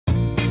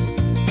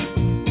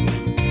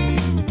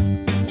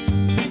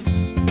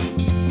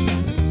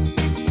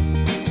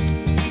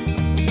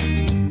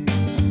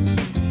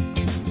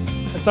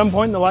At some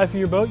point in the life of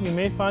your boat, you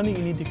may find that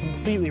you need to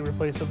completely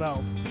replace a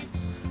valve.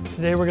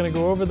 Today we're going to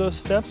go over those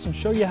steps and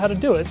show you how to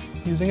do it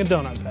using a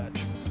doughnut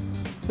patch.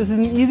 This is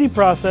an easy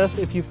process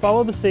if you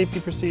follow the safety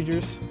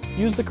procedures,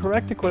 use the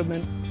correct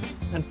equipment,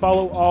 and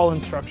follow all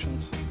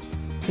instructions.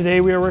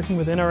 Today we are working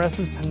with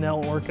NRS's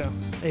Panel Orca,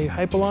 a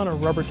Hypalon or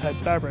rubber type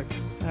fabric.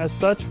 As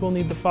such, we'll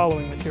need the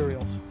following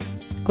materials: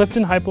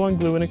 Clifton Hypalon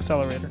glue and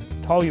accelerator,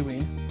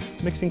 toluene,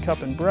 mixing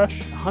cup and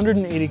brush,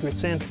 180 grit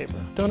sandpaper,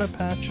 doughnut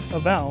patch, a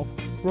valve,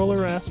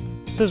 roller rasp,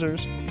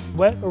 scissors,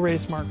 wet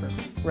erase marker,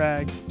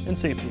 rag, and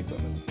safety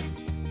equipment.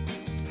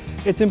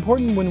 It's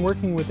important when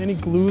working with any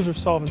glues or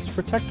solvents to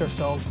protect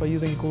ourselves by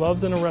using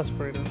gloves and a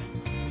respirator,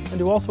 and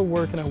to also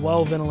work in a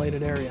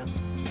well-ventilated area.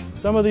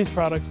 Some of these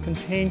products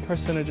contain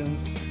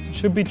carcinogens and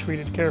should be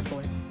treated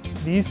carefully.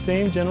 These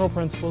same general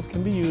principles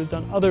can be used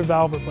on other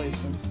valve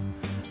replacements.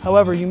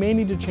 However, you may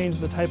need to change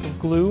the type of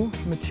glue,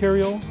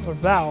 material, or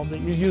valve that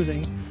you're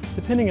using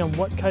depending on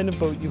what kind of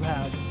boat you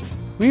have.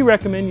 We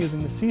recommend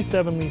using the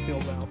C7 leaf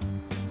field valve.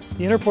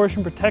 The inner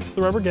portion protects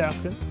the rubber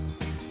gasket,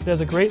 it has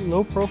a great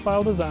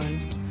low-profile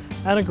design,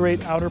 and a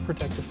great outer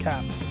protective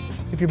cap.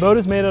 If your boat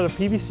is made out of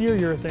PVC or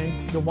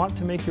urethane, you'll want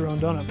to make your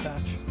own doughnut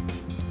patch.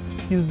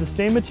 Use the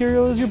same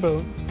material as your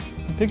boat,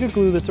 and pick a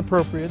glue that's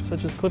appropriate,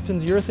 such as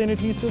Clifton's urethane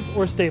adhesive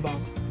or Stay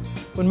Bond.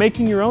 When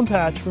making your own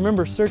patch,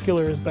 remember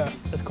circular is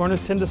best, as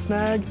corners tend to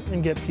snag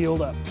and get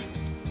peeled up.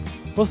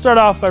 We'll start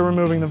off by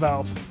removing the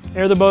valve.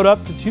 Air the boat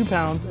up to 2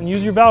 pounds and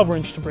use your valve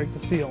wrench to break the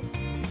seal.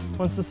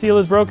 Once the seal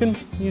is broken,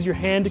 use your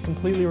hand to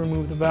completely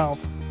remove the valve.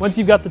 Once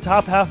you've got the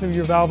top half of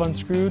your valve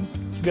unscrewed,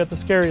 you've got the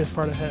scariest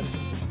part ahead: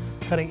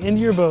 cutting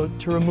into your boat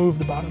to remove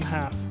the bottom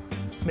half.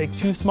 Make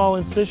 2 small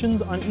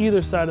incisions on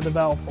either side of the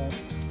valve hole.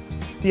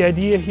 The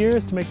idea here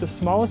is to make the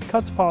smallest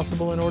cuts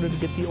possible in order to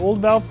get the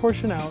old valve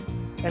portion out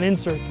and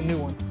insert the new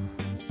one.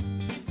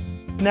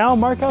 Now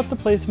mark out the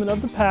placement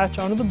of the patch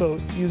onto the boat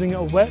using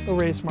a wet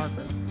erase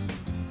marker,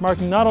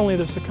 marking not only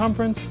the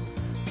circumference,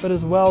 but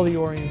as well the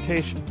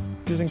orientation,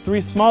 using 3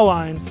 small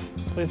lines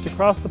placed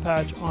across the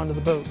patch onto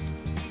the boat.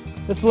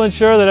 This will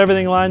ensure that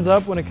everything lines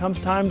up when it comes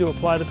time to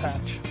apply the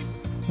patch.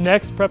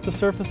 Next, prep the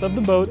surface of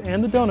the boat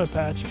and the doughnut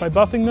patch by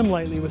buffing them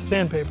lightly with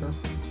sandpaper.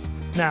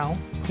 Now,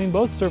 clean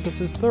both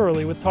surfaces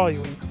thoroughly with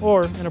toluene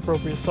or an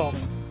appropriate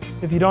solvent.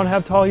 If you don't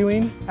have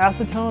toluene,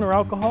 acetone or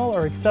alcohol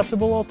are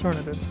acceptable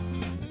alternatives.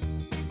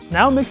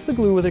 Now mix the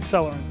glue with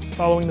accelerant,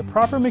 following the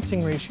proper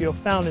mixing ratio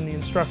found in the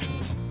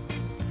instructions.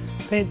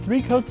 Paint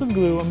 3 coats of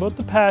glue on both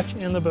the patch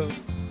and the boat,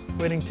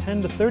 waiting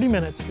 10 to 30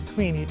 minutes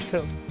between each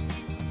coat.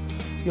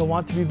 You'll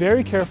want to be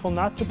very careful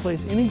not to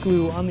place any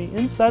glue on the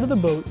inside of the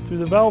boat through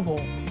the valve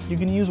hole. You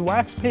can use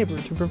wax paper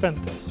to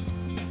prevent this.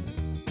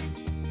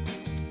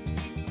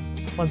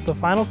 Once the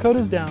final coat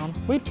is down,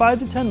 wait 5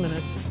 to 10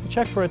 minutes and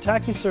check for a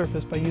tacky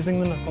surface by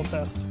using the knuckle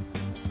test.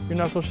 Your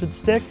knuckle should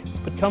stick,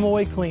 but come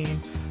away clean,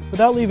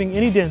 without leaving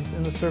any dents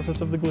in the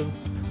surface of the glue.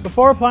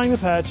 Before applying the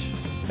patch,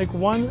 make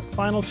one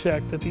final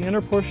check that the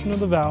inner portion of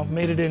the valve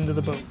made it into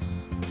the boat.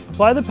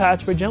 Apply the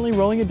patch by gently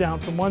rolling it down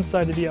from one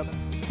side to the other,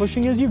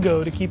 pushing as you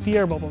go to keep the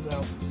air bubbles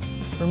out.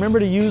 Remember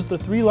to use the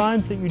 3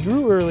 lines that you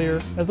drew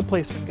earlier as a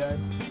placement guide.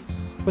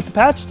 With the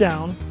patch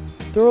down,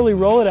 thoroughly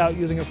roll it out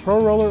using a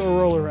pro roller or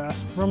roller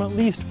rasp from at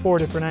least 4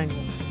 different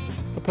angles.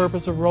 The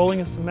purpose of rolling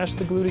is to mesh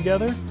the glue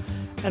together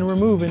and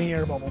remove any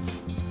air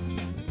bubbles.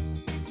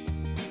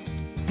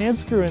 Hand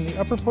screw in the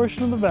upper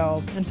portion of the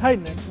valve and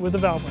tighten it with a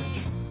valve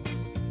wrench.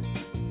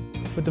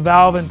 With the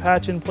valve and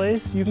patch in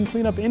place, you can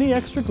clean up any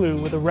extra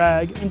glue with a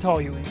rag and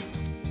toluene.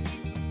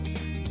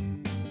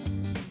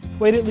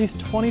 Wait at least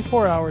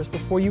 24 hours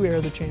before you air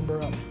the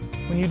chamber up.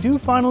 When you do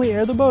finally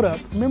air the boat up,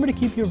 remember to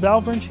keep your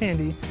valve wrench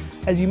handy,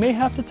 as you may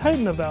have to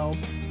tighten the valve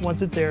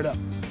once it's aired up.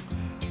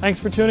 Thanks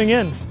for tuning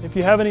in. If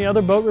you have any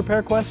other boat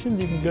repair questions,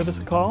 you can give us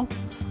a call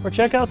or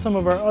check out some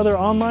of our other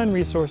online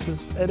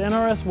resources at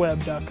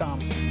nrsweb.com.